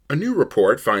A new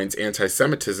report finds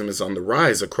anti-Semitism is on the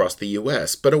rise across the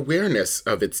U.S., but awareness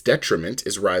of its detriment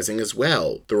is rising as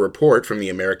well. The report from the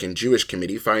American Jewish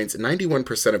Committee finds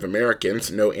 91% of Americans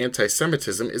know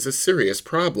anti-Semitism is a serious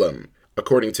problem.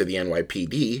 According to the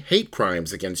NYPD, hate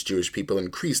crimes against Jewish people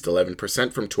increased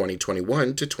 11% from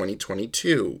 2021 to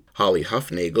 2022. Holly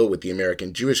Huffnagel with the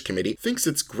American Jewish Committee thinks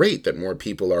it's great that more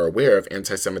people are aware of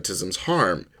anti-Semitism's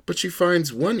harm, but she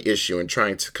finds one issue in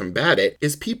trying to combat it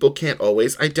is people can't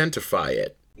always identify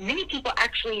it. Many people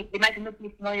actually, they might be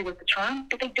familiar with the term,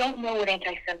 but they don't know what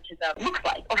anti-Semitism looks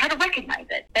like or how to recognize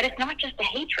it. That it's not just a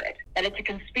hatred, that it's a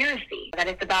conspiracy, that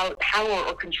it's about power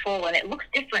or control, and it looks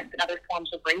different than other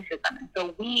forms of racism. And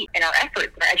so we, in our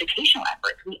efforts, in our educational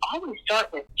efforts, we always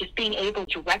start with just being able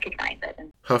to recognize it.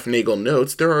 Huffnagel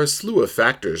notes there are a slew of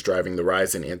factors driving the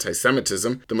rise in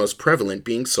anti-Semitism, the most prevalent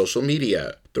being social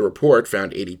media. The report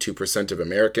found 82% of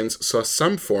Americans saw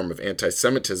some form of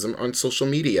anti-Semitism on social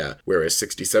media, whereas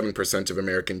 67% of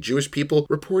American Jewish people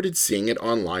reported seeing it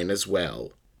online as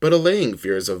well. But allaying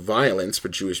fears of violence for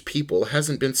Jewish people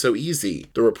hasn't been so easy.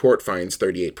 The report finds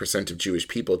 38% of Jewish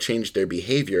people changed their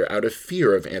behavior out of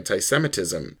fear of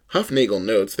anti-Semitism. Huffnagel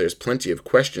notes there's plenty of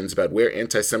questions about where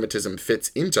anti-Semitism fits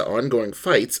into ongoing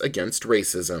fights against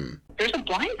racism. There's a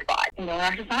blind spot in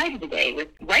our society today with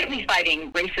rightly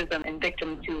fighting racism and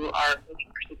victims who are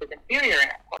perceived as inferior.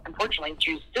 Unfortunately,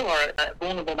 Jews still are a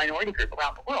vulnerable minority group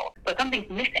around the world. But something's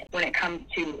missing when it comes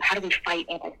to how do we fight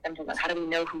anti-Semitism? How do we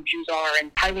know who Jews are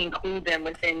and how do we include them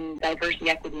within diversity,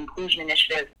 equity, inclusion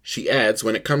initiatives? She adds,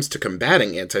 when it comes to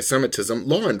combating anti-Semitism,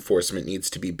 law enforcement needs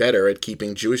to be better at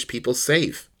keeping Jewish people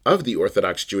safe. Of the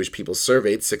Orthodox Jewish people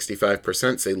surveyed,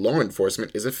 65% say law enforcement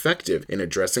is effective in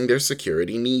addressing their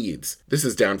security needs. This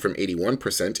is down from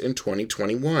 81% in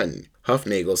 2021.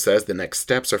 Huffnagel says the next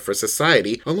steps are for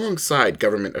society, alongside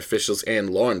government officials and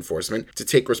law enforcement, to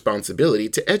take responsibility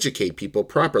to educate people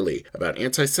properly about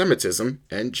anti-Semitism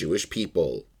and Jewish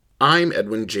people. I'm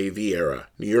Edwin J. Vieira,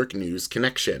 New York News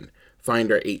Connection.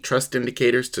 Find our 8 trust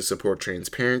indicators to support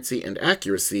transparency and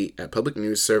accuracy at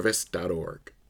publicnewsservice.org.